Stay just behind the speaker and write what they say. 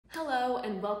Hello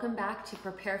and welcome back to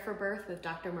Prepare for Birth with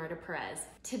Dr. Marta Perez.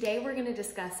 Today we're going to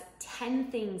discuss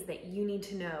 10 things that you need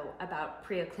to know about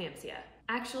preeclampsia.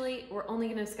 Actually, we're only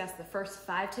going to discuss the first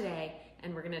 5 today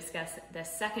and we're going to discuss the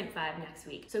second 5 next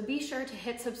week. So be sure to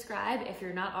hit subscribe if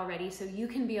you're not already so you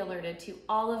can be alerted to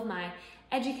all of my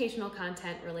educational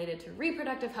content related to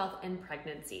reproductive health and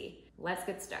pregnancy. Let's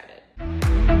get started.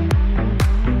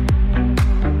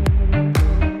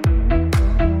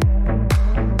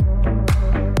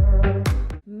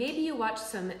 Maybe you watched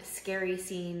some scary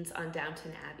scenes on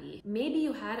Downton Abbey. Maybe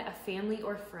you had a family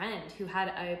or friend who had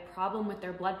a problem with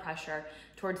their blood pressure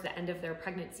towards the end of their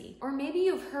pregnancy. Or maybe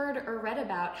you've heard or read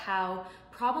about how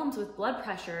problems with blood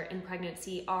pressure in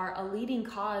pregnancy are a leading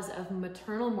cause of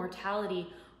maternal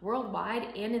mortality worldwide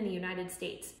and in the United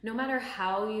States. No matter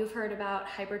how you've heard about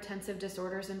hypertensive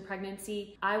disorders in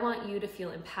pregnancy, I want you to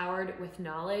feel empowered with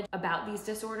knowledge about these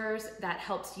disorders that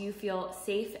helps you feel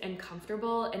safe and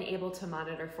comfortable and able to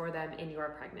monitor for them in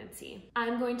your pregnancy.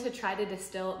 I'm going to try to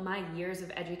distill my years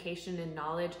of education and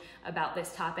knowledge about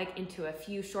this topic into a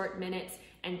few short minutes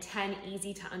and 10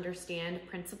 easy to understand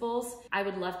principles. I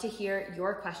would love to hear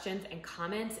your questions and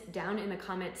comments down in the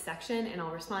comments section and I'll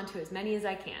respond to as many as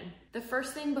I can. The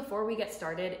first thing before we get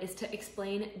started is to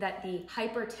explain that the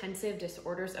hypertensive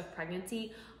disorders of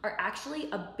pregnancy are actually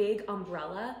a big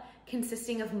umbrella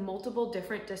consisting of multiple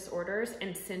different disorders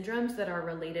and syndromes that are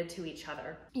related to each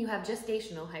other. You have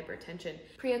gestational hypertension,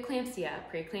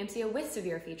 preeclampsia with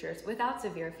severe features, without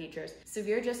severe features,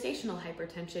 severe gestational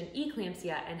hypertension,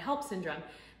 eclampsia, and HELLP syndrome.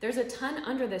 There's a ton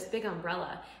under this big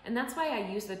umbrella, and that's why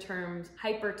I use the terms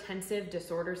hypertensive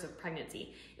disorders of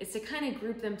pregnancy, is to kind of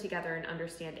group them together and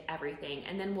understand everything,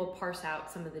 and then we'll parse out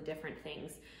some of the different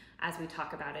things as we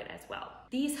talk about it as well.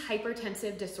 These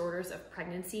hypertensive disorders of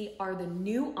pregnancy are the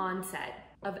new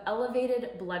onset of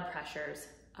elevated blood pressures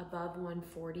above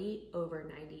 140, over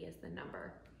 90 is the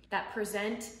number, that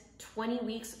present 20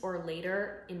 weeks or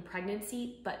later in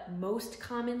pregnancy, but most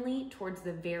commonly towards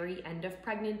the very end of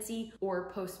pregnancy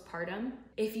or postpartum.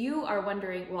 If you are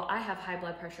wondering, well, I have high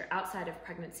blood pressure outside of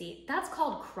pregnancy, that's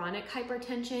called chronic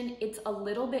hypertension. It's a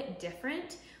little bit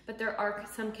different, but there are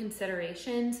some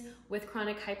considerations with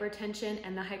chronic hypertension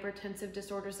and the hypertensive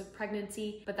disorders of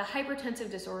pregnancy. But the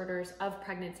hypertensive disorders of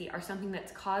pregnancy are something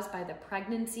that's caused by the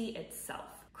pregnancy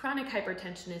itself. Chronic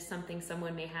hypertension is something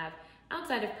someone may have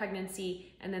outside of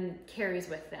pregnancy and then carries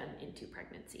with them into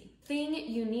pregnancy. Thing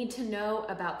you need to know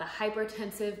about the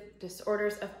hypertensive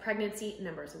disorders of pregnancy,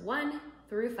 numbers 1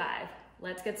 through 5.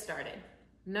 Let's get started.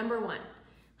 Number 1,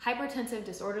 hypertensive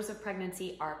disorders of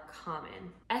pregnancy are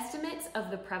common. Estimates of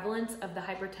the prevalence of the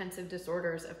hypertensive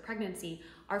disorders of pregnancy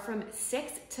are from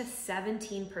 6 to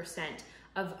 17%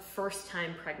 of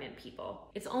first-time pregnant people.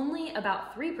 It's only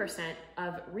about 3%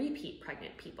 of repeat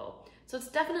pregnant people. So it's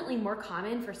definitely more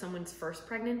common for someone's first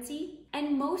pregnancy.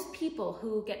 And most people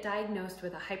who get diagnosed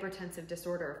with a hypertensive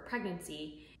disorder of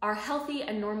pregnancy are healthy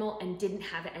and normal and didn't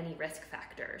have any risk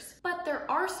factors. But there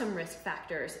are some risk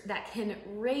factors that can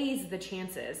raise the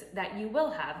chances that you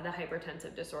will have the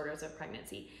hypertensive disorders of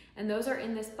pregnancy. And those are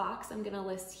in this box I'm gonna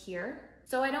list here.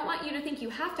 So I don't want you to think you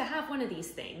have to have one of these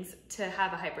things to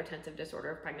have a hypertensive disorder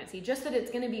of pregnancy, just that it's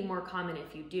going to be more common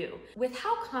if you do. With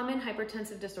how common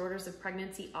hypertensive disorders of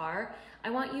pregnancy are, I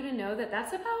want you to know that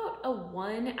that's about a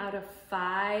 1 out of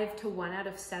 5 to 1 out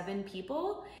of 7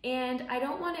 people, and I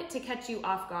don't want it to catch you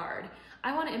off guard.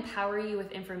 I want to empower you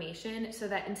with information so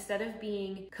that instead of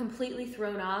being completely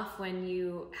thrown off when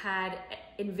you had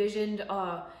envisioned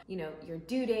your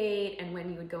due date and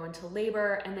when you would go into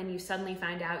labor, and then you suddenly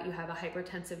find out you have a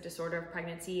hypertensive disorder of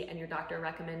pregnancy and your doctor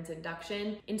recommends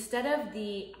induction, instead of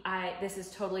this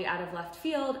is totally out of left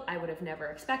field, I would have never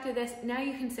expected this, now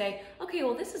you can say, okay,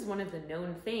 well, this is one of the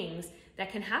known things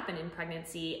that can happen in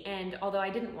pregnancy, and although I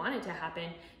didn't want it to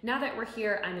happen, now that we're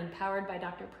here, I'm empowered by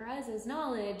Dr. Perez's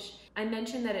knowledge. I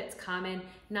mentioned that it's common,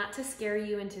 not to scare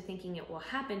you into thinking it will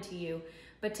happen to you,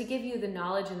 but to give you the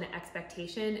knowledge and the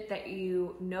expectation that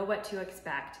you know what to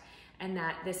expect and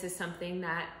that this is something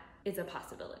that is a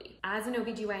possibility. As an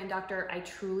OB-GYN doctor, I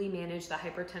truly manage the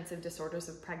hypertensive disorders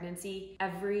of pregnancy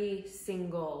every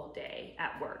single day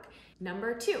at work.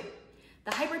 Number 2,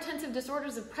 the hypertensive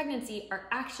disorders of pregnancy are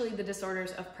actually the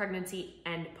disorders of pregnancy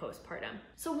and postpartum.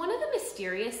 So one of the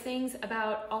mysterious things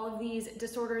about all of these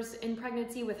disorders in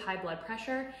pregnancy with high blood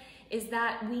pressure is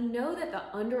that we know that the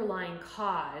underlying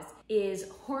cause is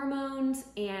hormones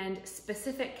and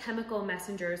specific chemical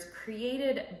messengers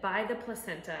created by the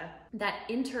placenta that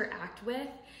interact with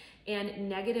and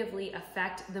negatively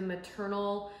affect the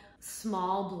maternal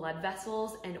small blood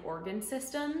vessels and organ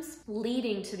systems,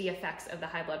 leading to the effects of the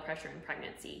high blood pressure in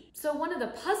pregnancy. So one of the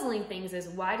puzzling things is,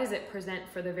 why does it present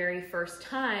for the very first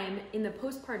time in the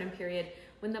postpartum period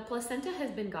when the placenta has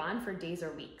been gone for days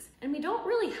or weeks? And we don't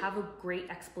really have a great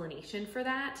explanation for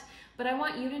that, but I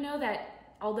want you to know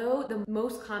that although the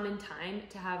most common time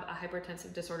to have a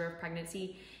hypertensive disorder of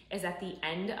pregnancy is at the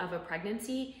end of a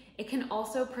pregnancy, it can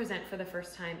also present for the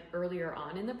first time earlier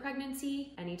on in the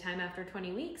pregnancy, anytime after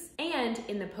 20 weeks, and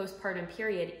in the postpartum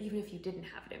period, even if you didn't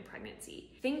have it in pregnancy.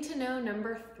 Thing to know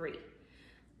number 3,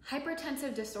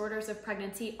 hypertensive disorders of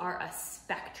pregnancy are a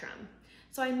spectrum.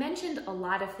 So I mentioned a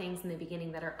lot of things in the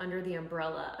beginning that are under the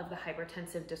umbrella of the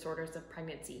hypertensive disorders of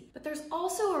pregnancy, but there's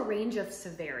also a range of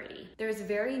severity. There's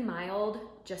very mild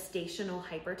gestational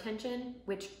hypertension,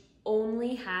 which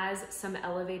only has some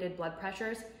elevated blood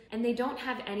pressures, and they don't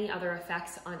have any other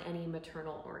effects on any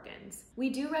maternal organs. We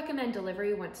do recommend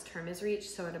delivery once term is reached,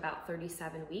 so at about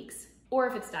 37 weeks, or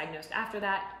if it's diagnosed after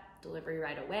that, delivery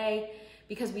right away,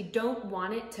 because we don't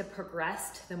want it to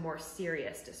progress to the more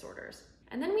serious disorders.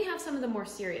 And then we have some of the more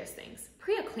serious things.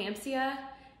 Pre-eclampsia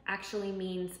actually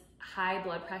means high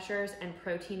blood pressures and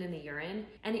protein in the urine.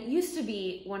 And it used to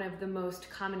be one of the most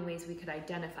common ways we could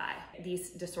identify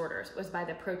these disorders was by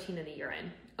the protein in the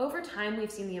urine. Over time,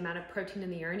 we've seen the amount of protein in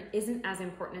the urine isn't as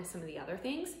important as some of the other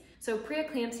things. So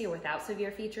pre-eclampsia without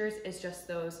severe features is just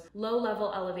those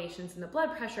low-level elevations in the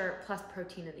blood pressure plus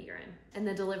protein in the urine. And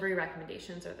the delivery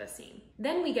recommendations are the same.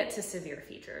 Then we get to severe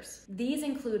features. These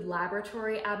include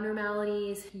laboratory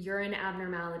abnormalities, urine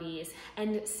abnormalities,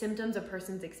 and symptoms a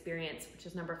person's experience, which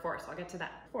is number 4. So I'll get to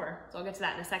that. 4. So I'll get to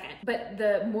that in a second. But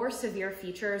the more severe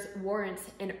features warrants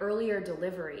an earlier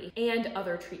delivery and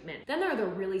other treatment. Then there are the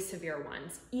really severe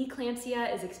ones.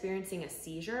 Eclampsia is experiencing a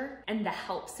seizure, and the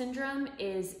HELLP syndrome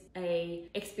is a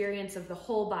experience of the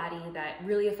whole body that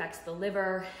really affects the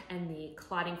liver and the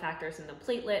clotting factors and the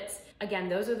platelets. Again,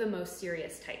 those are the most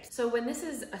serious types. So when this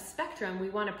is a spectrum, we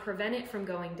want to prevent it from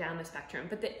going down the spectrum.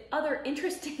 But the other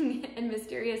interesting and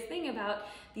mysterious thing about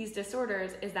these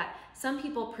disorders is that some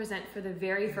people present for the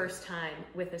very first time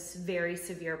with a very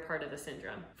severe part of the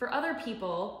syndrome. For other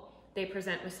people, they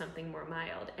present with something more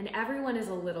mild, and everyone is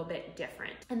a little bit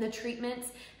different. And the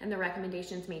treatments and the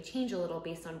recommendations may change a little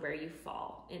based on where you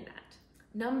fall in that.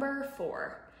 Number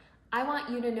 4, I want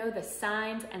you to know the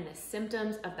signs and the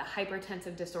symptoms of the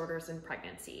hypertensive disorders in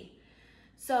pregnancy.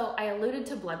 So I alluded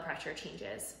to blood pressure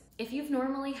changes. If you've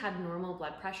normally had normal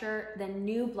blood pressure, then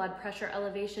new blood pressure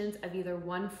elevations of either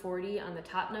 140 on the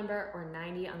top number or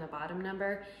 90 on the bottom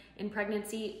number in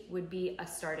pregnancy would be a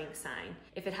starting sign.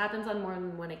 If it happens on more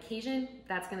than one occasion,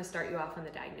 that's going to start you off on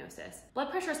the diagnosis. Blood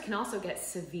pressures can also get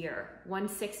severe.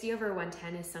 160 over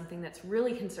 110 is something that's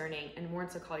really concerning and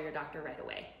warrants to call your doctor right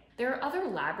away. There are other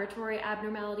laboratory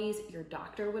abnormalities. Your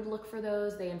doctor would look for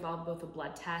those. They involve both a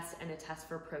blood test and a test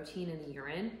for protein in the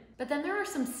urine. But then there are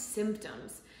some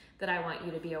symptoms that I want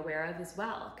you to be aware of as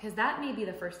well, because that may be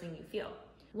the first thing you feel.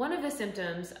 One of the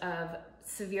symptoms of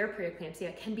severe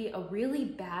preeclampsia can be a really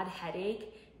bad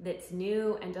headache that's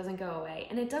new and doesn't go away.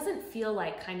 And it doesn't feel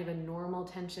like kind of a normal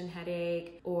tension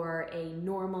headache or a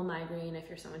normal migraine if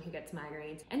you're someone who gets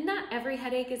migraines. And not every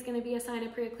headache is going to be a sign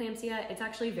of preeclampsia. It's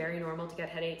actually very normal to get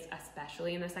headaches,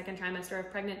 especially in the second trimester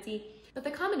of pregnancy. But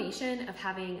the combination of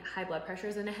having high blood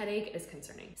pressures and a headache is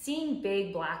concerning. Seeing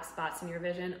big black spots in your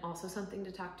vision, also something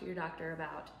to talk to your doctor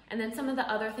about. And then some of the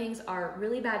other things are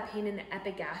really bad pain in the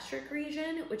epigastric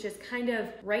region, which is kind of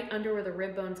right under where the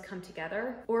rib bones come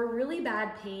together, or really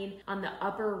bad pain on the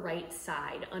upper right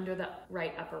side, under the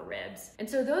right upper ribs. And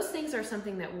so those things are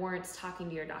something that warrants talking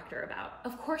to your doctor about.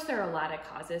 Of course, there are a lot of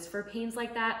causes for pains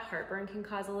like that. Heartburn can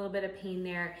cause a little bit of pain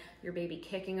there. Your baby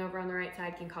kicking over on the right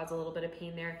side can cause a little bit of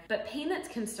pain there. But pain that's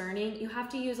concerning, you have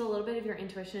to use a little bit of your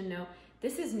intuition and know,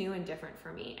 this is new and different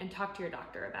for me, and talk to your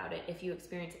doctor about it if you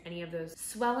experience any of those.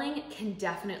 Swelling can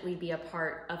definitely be a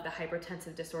part of the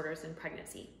hypertensive disorders in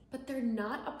pregnancy, but they're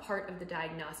not a part of the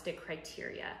diagnostic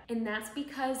criteria. And that's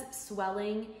because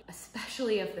swelling,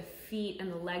 especially of the feet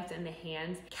and the legs and the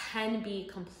hands, can be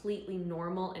completely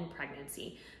normal in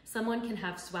pregnancy. Someone can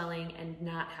have swelling and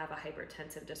not have a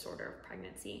hypertensive disorder of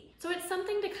pregnancy. So it's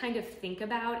something to kind of think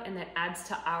about, and that adds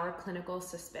to our clinical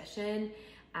suspicion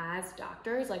as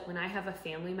doctors. Like when I have a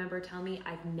family member tell me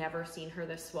I've never seen her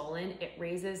this swollen, it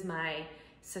raises my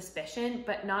suspicion,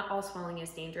 but not all swelling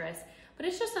is dangerous. But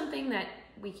it's just something that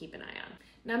we keep an eye on.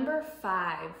 Number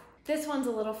 5, this one's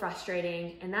a little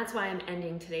frustrating, and that's why I'm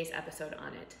ending today's episode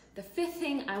on it. The fifth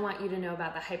thing I want you to know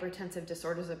about the hypertensive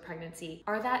disorders of pregnancy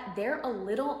are that they're a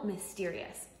little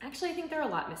mysterious. Actually, I think they're a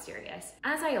lot mysterious.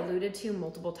 As I alluded to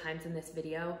multiple times in this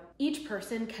video, each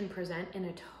person can present in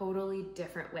a totally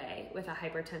different way with a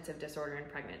hypertensive disorder in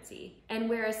pregnancy. And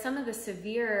whereas some of the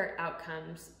severe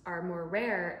outcomes are more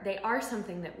rare, they are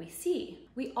something that we see.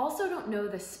 We also don't know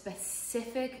the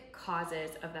specific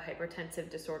causes of the hypertensive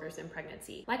disorders in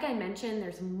pregnancy. Like I mentioned,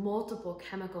 there's multiple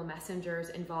chemical messengers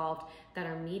involved that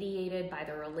are mediated by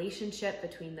the relationship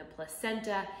between the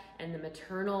placenta and the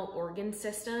maternal organ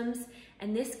systems.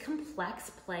 And this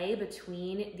complex play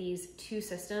between these two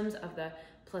systems of the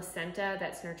placenta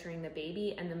that's nurturing the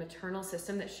baby and the maternal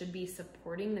system that should be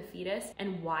supporting the fetus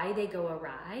and why they go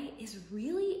awry is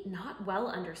really not well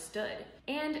understood.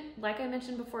 And like I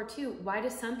mentioned before too, why do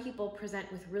some people present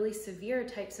with really severe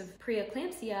types of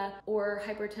preeclampsia or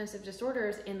hypertensive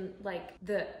disorders in like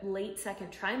the late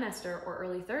second trimester or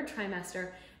early third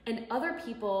trimester, and other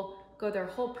people go their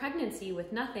whole pregnancy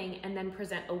with nothing and then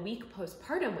present a week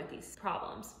postpartum with these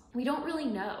problems? We don't really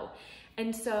know.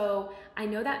 And so I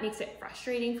know that makes it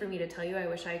frustrating for me to tell you. I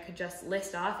wish I could just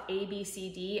list off A, B, C,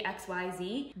 D, X, Y,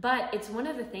 Z, but it's one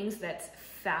of the things that's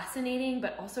fascinating,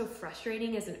 but also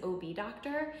frustrating as an OB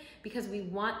doctor, because we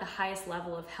want the highest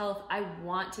level of health. I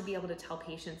want to be able to tell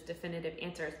patients definitive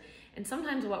answers. And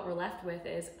sometimes what we're left with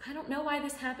is, I don't know why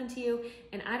this happened to you,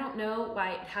 and I don't know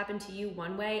why it happened to you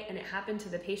one way, and it happened to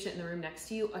the patient in the room next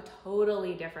to you a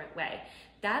totally different way.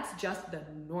 That's just the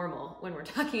normal when we're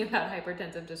talking about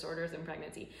hypertensive disorders in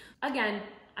pregnancy. Again,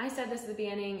 I said this at the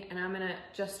beginning, and I'm gonna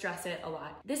just stress it a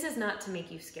lot. This is not to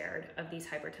make you scared of these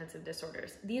hypertensive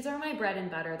disorders. These are my bread and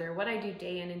butter. They're what I do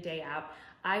day in and day out.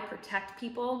 I protect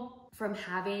people from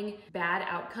having bad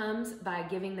outcomes by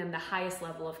giving them the highest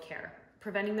level of care,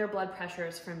 preventing their blood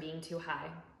pressures from being too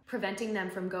high, preventing them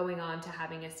from going on to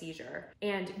having a seizure,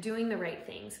 and doing the right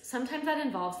things. Sometimes that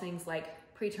involves things like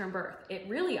preterm birth. It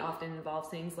really often involves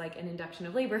things like an induction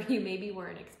of labor you maybe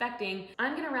weren't expecting.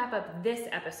 I'm gonna wrap up this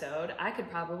episode. I could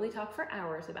probably talk for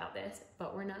hours about this,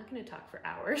 but we're not gonna talk for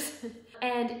hours.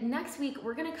 And next week,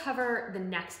 we're gonna cover the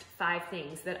next 5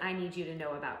 things that I need you to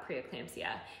know about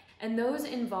preeclampsia. And those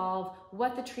involve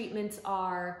what the treatments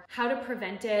are, how to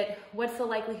prevent it, what's the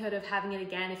likelihood of having it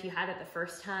again if you had it the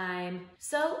first time.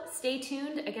 So stay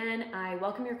tuned. Again, I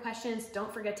welcome your questions.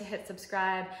 Don't forget to hit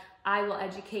subscribe. I will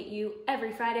educate you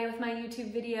every Friday with my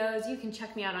YouTube videos. You can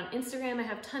check me out on Instagram. I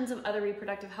have tons of other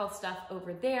reproductive health stuff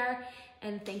over there.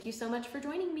 And thank you so much for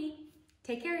joining me.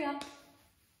 Take care, y'all.